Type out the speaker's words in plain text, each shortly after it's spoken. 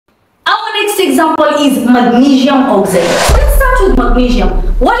example is magnesium oxide. So let's start with magnesium.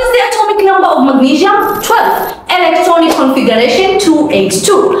 What is the atomic number of magnesium? 12. Electronic configuration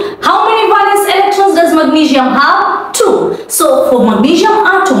 282. How many valence electrons does magnesium have? 2. So for magnesium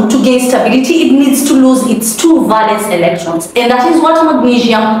atom to gain stability, it needs to lose its 2 valence electrons, and that is what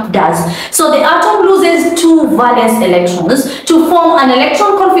magnesium does. So the atom loses 2 valence electrons to form an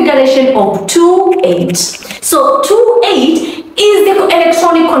electron configuration of 2,8. So 2,8 is the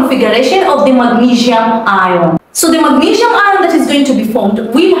electronic configuration of the magnesium ion. So the magnesium ion that is going to be formed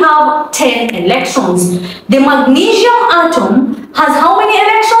will have 10 electrons. The magnesium atom has how many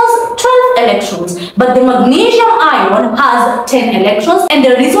electrons? 12 electrons. But the magnesium ion has 10 electrons, and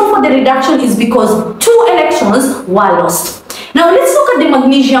the reason for the reduction is because 2 electrons were lost. Now let's look at the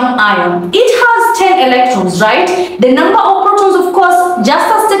magnesium ion. It has 10 electrons, right? The number of protons, of course, just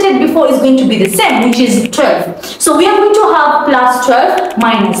as stated before, is going to be the same, which is 12. So we are going to have plus 12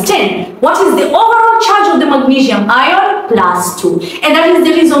 minus 10. What is the overall charge of the magnesium ion? Plus 2. And that is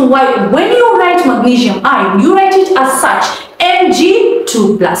the reason why when you write magnesium ion, you write it as such,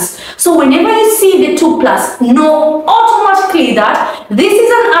 Mg2+. So whenever you see the 2+, know automatically that this is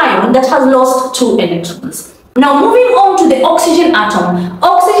an ion that has lost 2 electrons. Now moving on to the oxygen atom.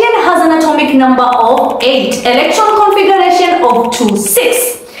 Oxygen has an atomic number of 8, electron configuration of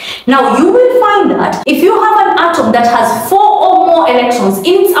 2,6. Now you will find that if you have an atom that has 4 or more electrons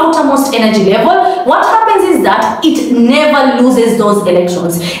in its outermost energy level, what happens is that it never loses those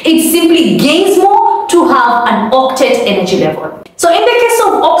electrons. It simply gains more to have an octet energy level. So in the case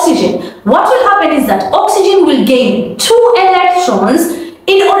of oxygen, what will happen is that oxygen will gain 2 electrons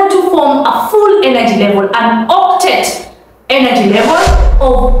in order to form a full energy level, an octet energy level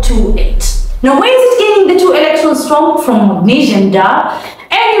of 2,8. Now where is it gaining the 2 electrons from? From magnesium, duh.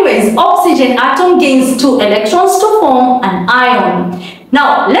 Anyways, oxygen atom gains 2 electrons to form an ion.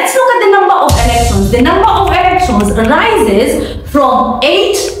 Now let's look at the number of electrons. The number of electrons rises from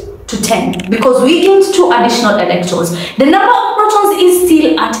 8 to 10 because we gained 2 additional electrons. The number of protons is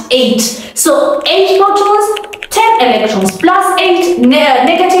still at 8. So 8 protons, 10 electrons plus 8,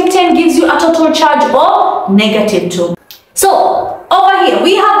 negative 10 gives you a total charge of negative 2. So over here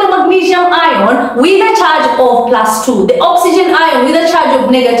we have the magnesium ion with a charge of plus 2, the oxygen ion with a charge of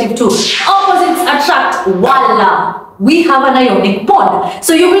negative 2. Opposites attract, voila, we have an ionic bond.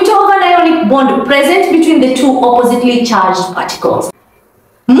 So you're going to have an ionic bond present between the 2 oppositely charged particles.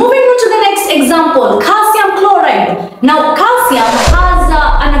 Moving on to the next example, calcium chloride. Now calcium has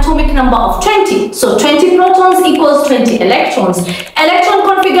an atomic number of 20. So 20 protons equals 20 electrons. Electron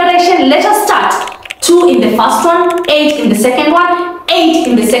configuration, let us start. 2 in the first one, 8 in the second one, 8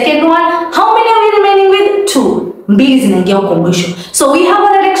 in the second one. How many are we remaining with? 2. So we have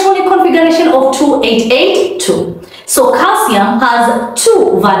an electronic configuration of 2, 8, 8, 2. So calcium has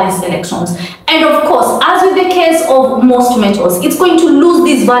 2 valence electrons, and of course, as with the case of most metals, it's going to lose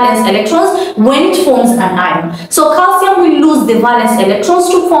these valence electrons when it forms an ion. So calcium will lose the valence electrons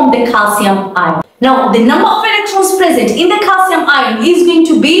to form the calcium ion. Now the number of electrons present in the calcium ion is going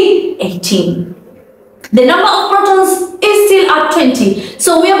to be 18. The number of protons is still at 20.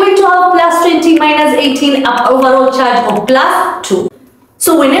 So we are going to have plus 20 minus 18, an overall charge of plus 2.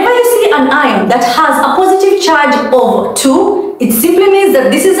 So whenever you see an ion that has a positive charge of 2, it simply means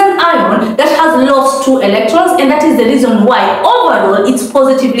that this is an ion that has lost 2 electrons, and that is the reason why overall it's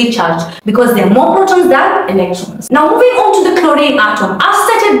positively charged, because there are more protons than electrons. Now moving on to the chlorine atom. As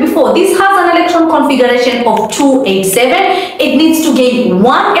stated before, this has an electron configuration of 287. It needs to gain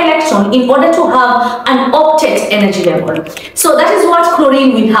 1 electron in order to have an octet energy level. So that is what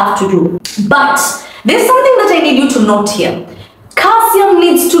chlorine will have to do. But there's something that I need you to note here. Calcium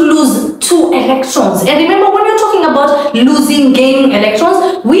needs to lose 2 electrons, and remember, when you're talking about losing, gaining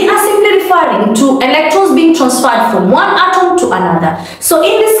electrons, we are simply referring to electrons being transferred from one atom to another. So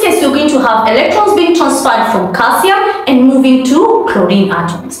in this case, you're going to have electrons being transferred from calcium and moving to chlorine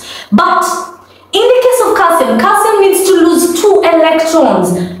atoms. But in the case of calcium, calcium needs to lose 2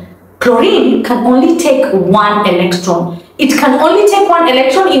 electrons. Chlorine can only take 1 electron. It can only take 1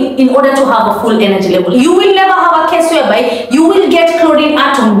 electron in order to have a full energy level. You will never have a case whereby you will get chlorine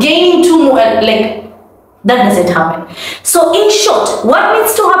atom gaining 2 more, like that doesn't happen. So in short, what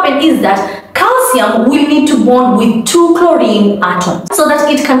needs to happen is that calcium will need to bond with 2 chlorine atoms so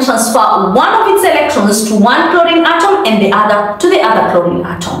that it can transfer 1 of its electrons to 1 chlorine atom and the other to the other chlorine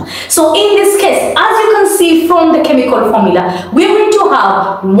atom. So in this case, as you can see from the chemical formula, we're going to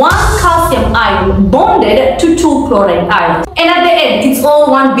have 1 calcium ion bonded to 2 chloride ions, and at the end it's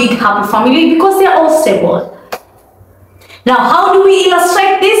all one big happy family because they are all stable. Now, how do we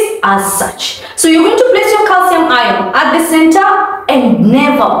illustrate this? As such. So you're going to place your calcium ion at the center, and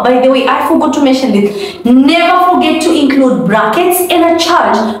never, by the way, I forgot to mention this, never forget to include brackets and a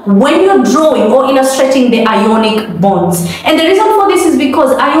charge when you're drawing or illustrating the ionic bonds. And the reason for this is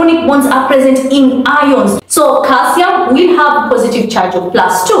because ionic bonds are present in ions. So calcium will have a positive charge of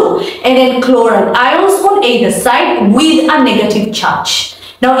 +2, and then chloride ions on either side with a negative charge.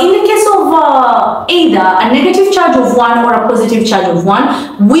 Now, in the case of either a negative charge of 1 or a positive charge of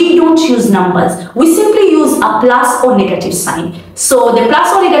 1, we don't use numbers. We simply use a plus or negative sign. So the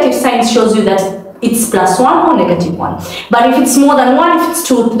plus or negative sign shows you that it's +1 or -1. But if it's more than 1, if it's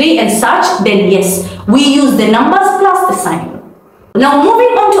 2, 3 and such, then yes, we use the numbers plus the sign. Now,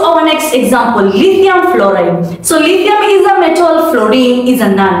 moving on to our next example, lithium fluoride. So lithium is a metal, fluorine is a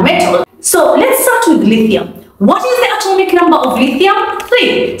non-metal. So let's start with lithium. What is the atomic number of lithium?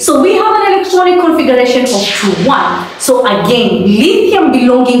 3. So we have an electronic configuration of 2, 1. So again, lithium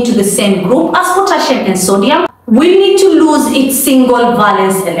belonging to the same group as potassium and sodium will need to lose its single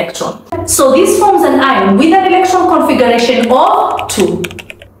valence electron. So this forms an ion with an electron configuration of 2.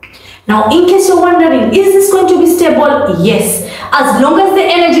 Now, in case you're wondering, is this going to be stable? Yes. As long as the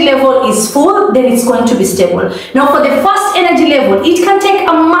energy level is full, then it's going to be stable. Now, for the first energy level, it can take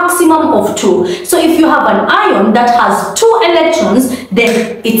a maximum of 2. So if you have an ion that has 2 electrons,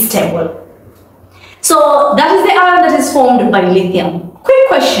 then it's stable. So that is the ion that is formed by lithium. Quick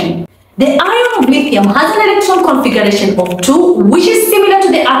question. The ion of lithium has an electron configuration of 2, which is similar to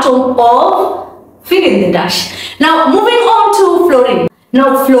the atom of fill in the dash. Now, moving on to fluorine.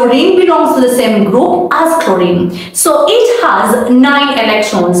 Now, fluorine belongs to the same group as chlorine. So it has 9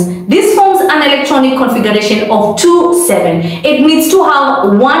 electrons. This forms an electronic configuration of 2, 7. It needs to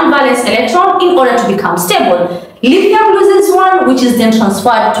have 1 valence electron in order to become stable. Lithium loses 1, which is then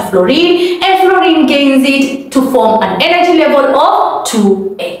transferred to fluorine, and fluorine gains it to form an energy level of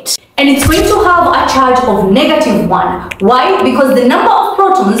 2, 8. And it's going to have a charge of -1. Why? Because the number of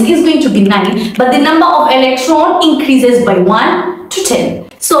protons is going to be 9, but the number of electrons increases by 1 to 10.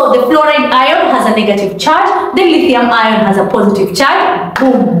 So the fluoride ion has a negative charge, the lithium ion has a positive charge.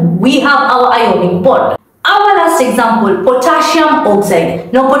 Boom, we have our ionic bond. Our last example, potassium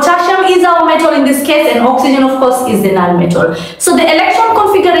oxide. Now, potassium is our metal in this case, and oxygen, of course, is the non-metal. So the electron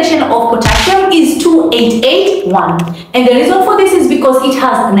configuration of potassium is 2, 8, 8, 1. And the reason for this is because it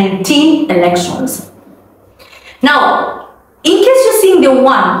has 19 electrons. Now, in case you're seeing the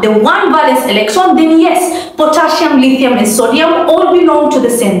 1 valence electron, then yes, potassium, lithium and sodium all belong to the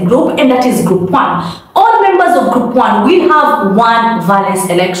same group, and that is group 1. All members of group 1 will have 1 valence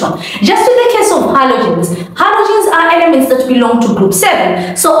electron. Just in the case of halogens, halogens are elements that belong to group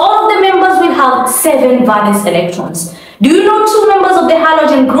 7. So all of the members will have 7 valence electrons. Do you know 2 members of the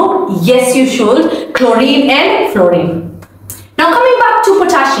halogen group? Yes, you should. Chlorine and fluorine. Now, coming back to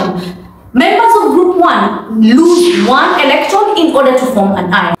potassium. Members of group 1 lose 1 electron in order to form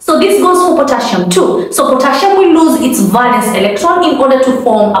an ion. So this goes for potassium too. So potassium will lose its valence electron in order to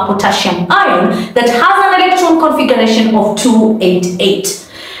form a potassium ion that has an electron configuration of 2, 8, 8.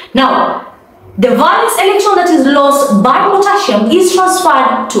 Now, the valence electron that is lost by potassium is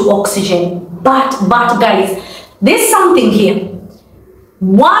transferred to oxygen. But guys, there's something here.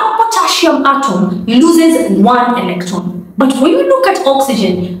 1 potassium atom loses 1 electron. But when you look at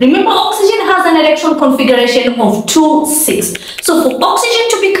oxygen, remember oxygen has an electron configuration of 2, 6. So for oxygen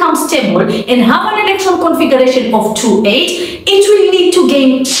to become stable and have an electron configuration of 2, 8, it will need to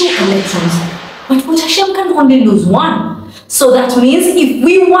gain 2 electrons. But potassium can only lose 1. So that means if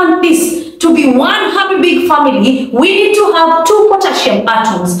we want this to be one happy big family, we need to have 2 potassium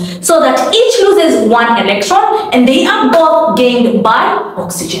atoms so that each loses 1 electron and they are both gained by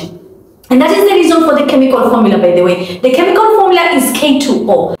oxygen. And that is the reason for the chemical formula, by the way. The chemical formula is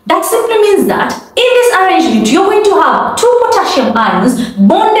K2O. That simply means that in this arrangement, you're going to have 2 potassium ions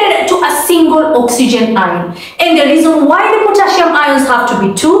bonded to a single oxygen ion. And the reason why the potassium ions have to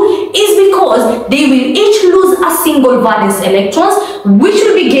be 2 is because they will each lose a single valence electrons, which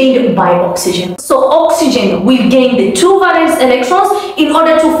will be gained by oxygen. So oxygen will gain the 2 valence electrons in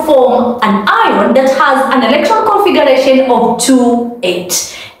order to form an ion that has an electron configuration of 2,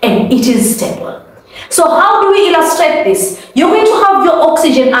 8. And it is stable. So how do we illustrate this? You're going to have your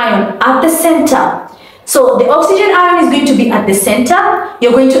oxygen ion at the center. So the oxygen ion is going to be at the center.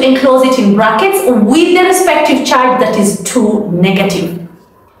 You're going to enclose it in brackets with the respective charge that is 2 negative.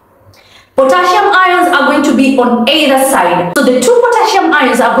 Potassium ions are going to be on either side. So the 2 potassium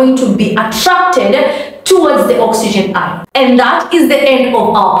ions are going to be attracted towards the oxygen ion. And that is the end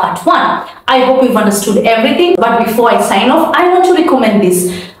of our part 1. I hope you've understood everything. But before I sign off, I want to recommend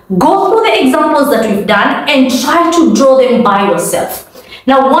this. Go through the examples that we've done and try to draw them by yourself.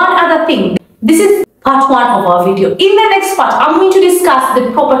 Now, one other thing, this is part 1 of our video. In the next part, I'm going to discuss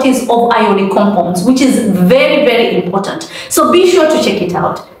the properties of ionic compounds, which is very, very important. So be sure to check it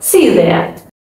out. See you there.